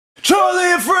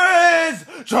Charlie and Friends!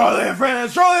 Charlie and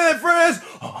Friends! Charlie and Friends!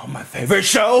 Oh, my favorite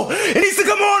show! It needs to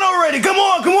come on already! Come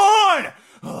on! Come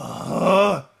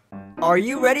on! Are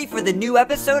you ready for the new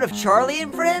episode of Charlie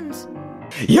and Friends?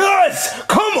 Yes!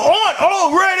 Come on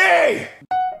already!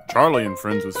 Charlie and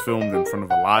Friends was filmed in front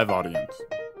of a live audience.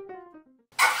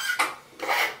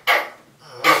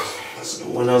 There's no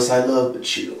one else I love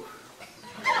but you.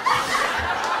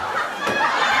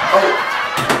 Oh.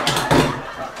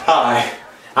 Hi,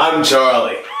 I'm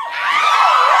Charlie.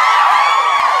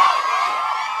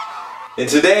 And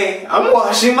today, I'm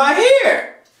washing my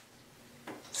hair.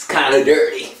 It's kind of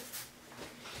dirty.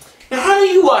 Now, how do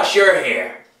you wash your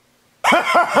hair?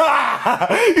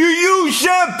 You use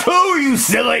shampoo, you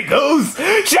silly goose!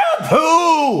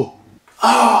 Shampoo!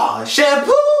 Oh,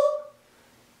 shampoo?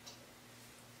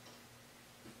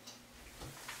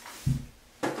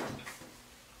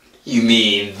 You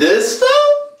mean this stuff?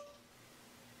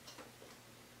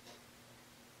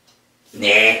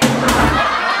 Nah.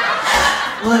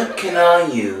 What can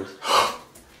I use?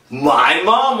 My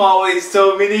mom always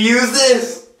told me to use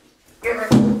this.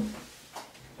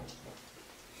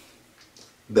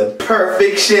 The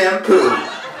perfect shampoo.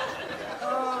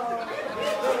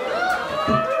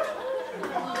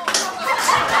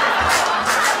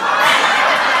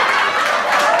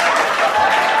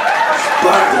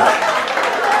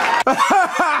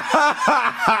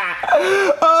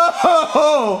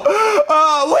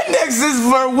 Windex is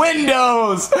for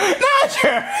windows, not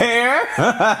your hair.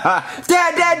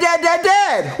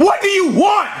 Dad! What do you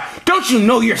want? Don't you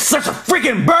know you're such a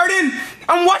freaking burden?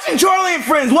 I'm watching Charlie and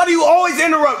Friends. Why do you always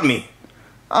interrupt me?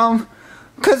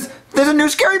 Cause there's a new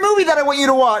scary movie that I want you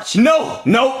to watch. No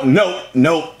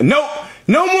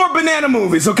more banana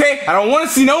movies, okay? I don't want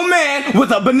to see no man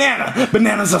with a banana.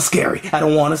 Bananas are scary. I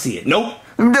don't want to see it. Nope.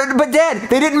 But Dad,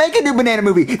 they didn't make a new banana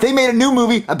movie. They made a new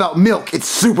movie about milk. It's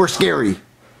super scary.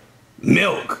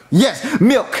 Milk? Yes,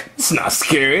 milk. It's not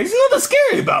scary. There's nothing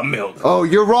scary about milk. Oh,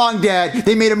 you're wrong, Dad.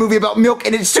 They made a movie about milk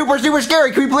and it's super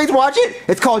scary. Can we please watch it?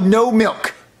 It's called No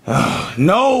Milk.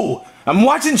 No. I'm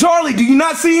watching Charlie. Do you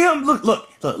not see him? Look.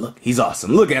 He's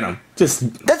awesome. Look at him.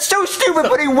 That's so stupid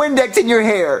putting Windex in your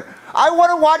hair. I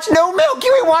want to watch No Milk.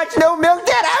 You ain't watch No Milk,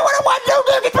 Dad. I want to watch No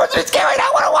Milk. It's supposed to be scary and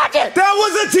I want to watch it. That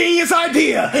was a genius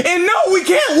idea. And no, we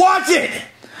can't watch it.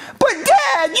 But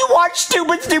Dad, you watch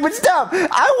stupid stuff.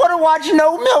 I want to watch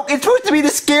No Milk. It's supposed to be the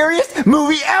scariest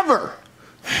movie ever.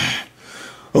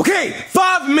 Okay,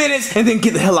 5 minutes and then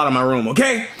get the hell out of my room,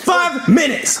 okay? 5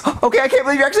 minutes. Okay, I can't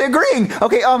believe you're actually agreeing.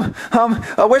 Okay,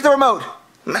 where's the remote?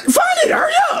 Find it,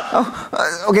 hurry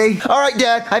up. Okay, all right,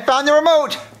 Dad, I found the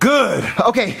remote. Good.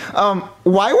 Okay,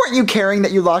 why weren't you caring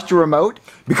that you lost your remote?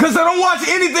 Because I don't watch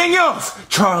anything else.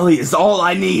 Charlie is all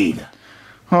I need.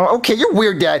 Oh, okay, you're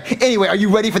weird, Dad. Anyway, are you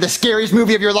ready for the scariest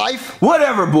movie of your life?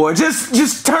 Whatever, boy.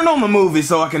 Just turn on the movie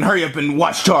so I can hurry up and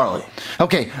watch Charlie.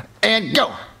 Okay, and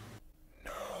go.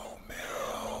 No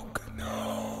milk,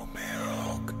 no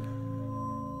milk.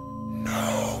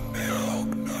 No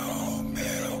milk, no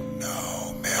milk,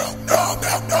 no milk, no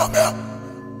milk, no milk.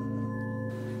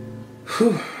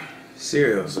 Whew.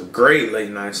 Cereal's a great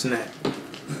late night snack.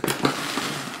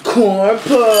 Corn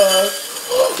puff.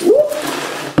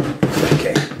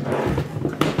 Okay.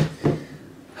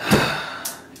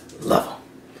 Love them.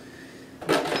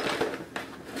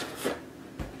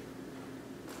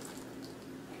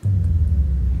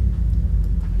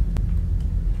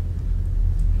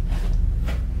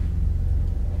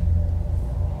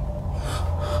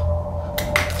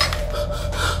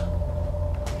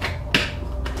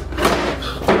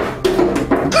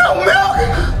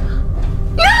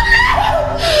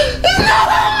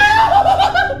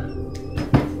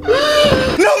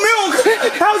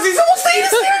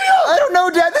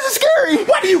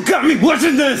 You got me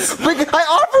watching this! But I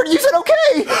offered, you said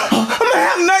okay! I'm gonna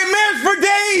have nightmares for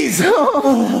days!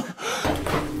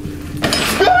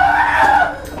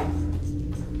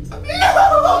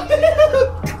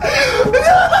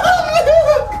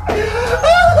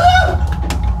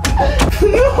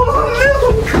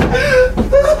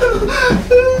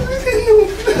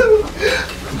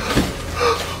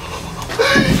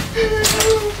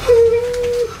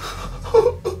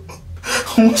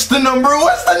 What's the number?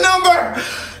 What's the number?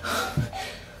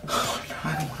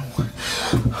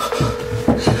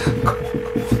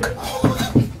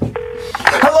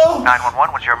 Hello?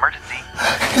 911, what's your emergency?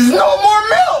 There's no more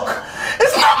milk!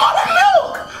 It's no more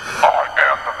milk! I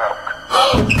am the milk.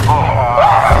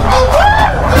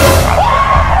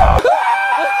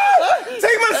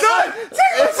 Take my son!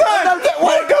 Take my son!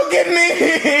 Wait, don't get me!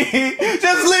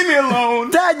 Just leave me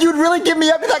alone! Dad, you'd really give me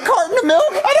up to that carton of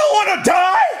milk? I don't want to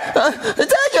die!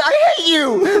 Dad, I hate you!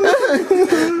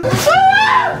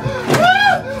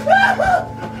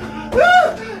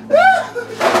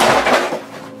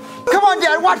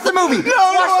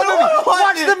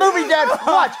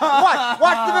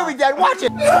 Watch the movie, Dad. Watch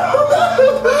it.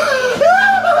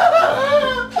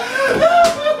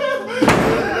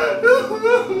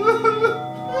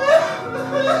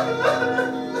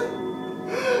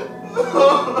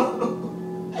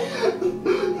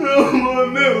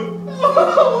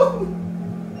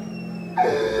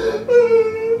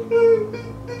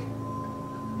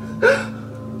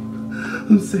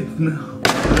 I'm safe now.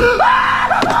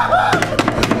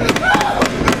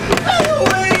 Stay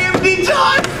away, Empty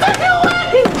John! Stay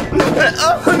away!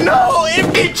 Oh no,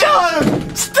 Empty John!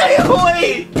 Stay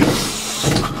away!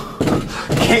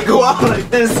 Can't go out like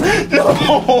this. No!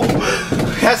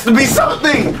 Has to be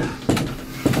something!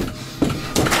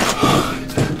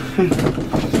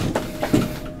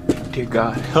 Dear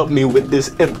God, help me with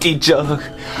this empty jug.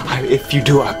 If you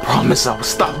do, I promise I will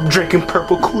stop drinking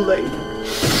purple Kool-Aid.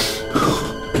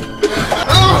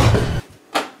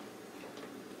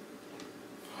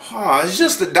 Oh, it's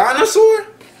just a dinosaur?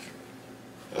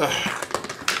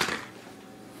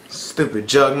 Stupid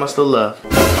jug must have left.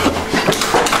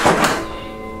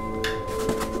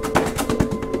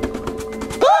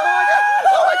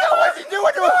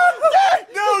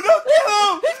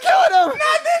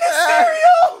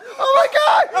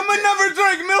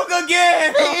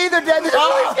 Me either, Dad. This is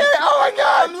really scary. Oh my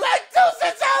God! I'm lactose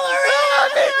intolerant!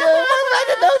 I'm glad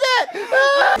to know that.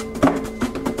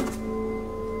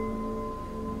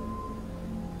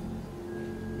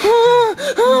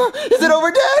 Is it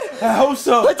over, Dad? I hope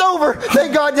so. It's over.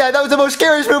 Thank God, Dad. That was the most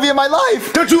scariest movie of my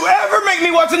life. Don't you ever make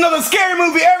me watch another scary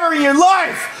movie ever in your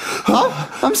life!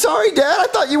 I'm sorry, Dad. I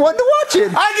thought you wanted to watch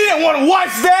it. I didn't want to watch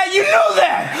that! You know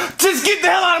that! Just get the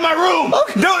hell out of my room!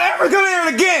 Okay. Don't ever come in here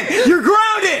again! You're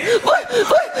grounded! But,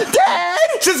 Dad!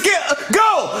 Just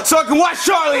go so I can watch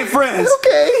Charlie and Friends!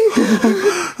 Okay.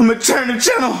 I'm gonna turn the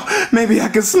channel. Maybe I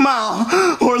can smile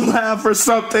or laugh or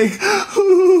something.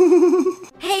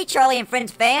 Hey, Charlie and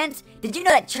Friends fans! Did you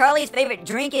know that Charlie's favorite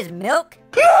drink is milk?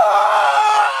 No!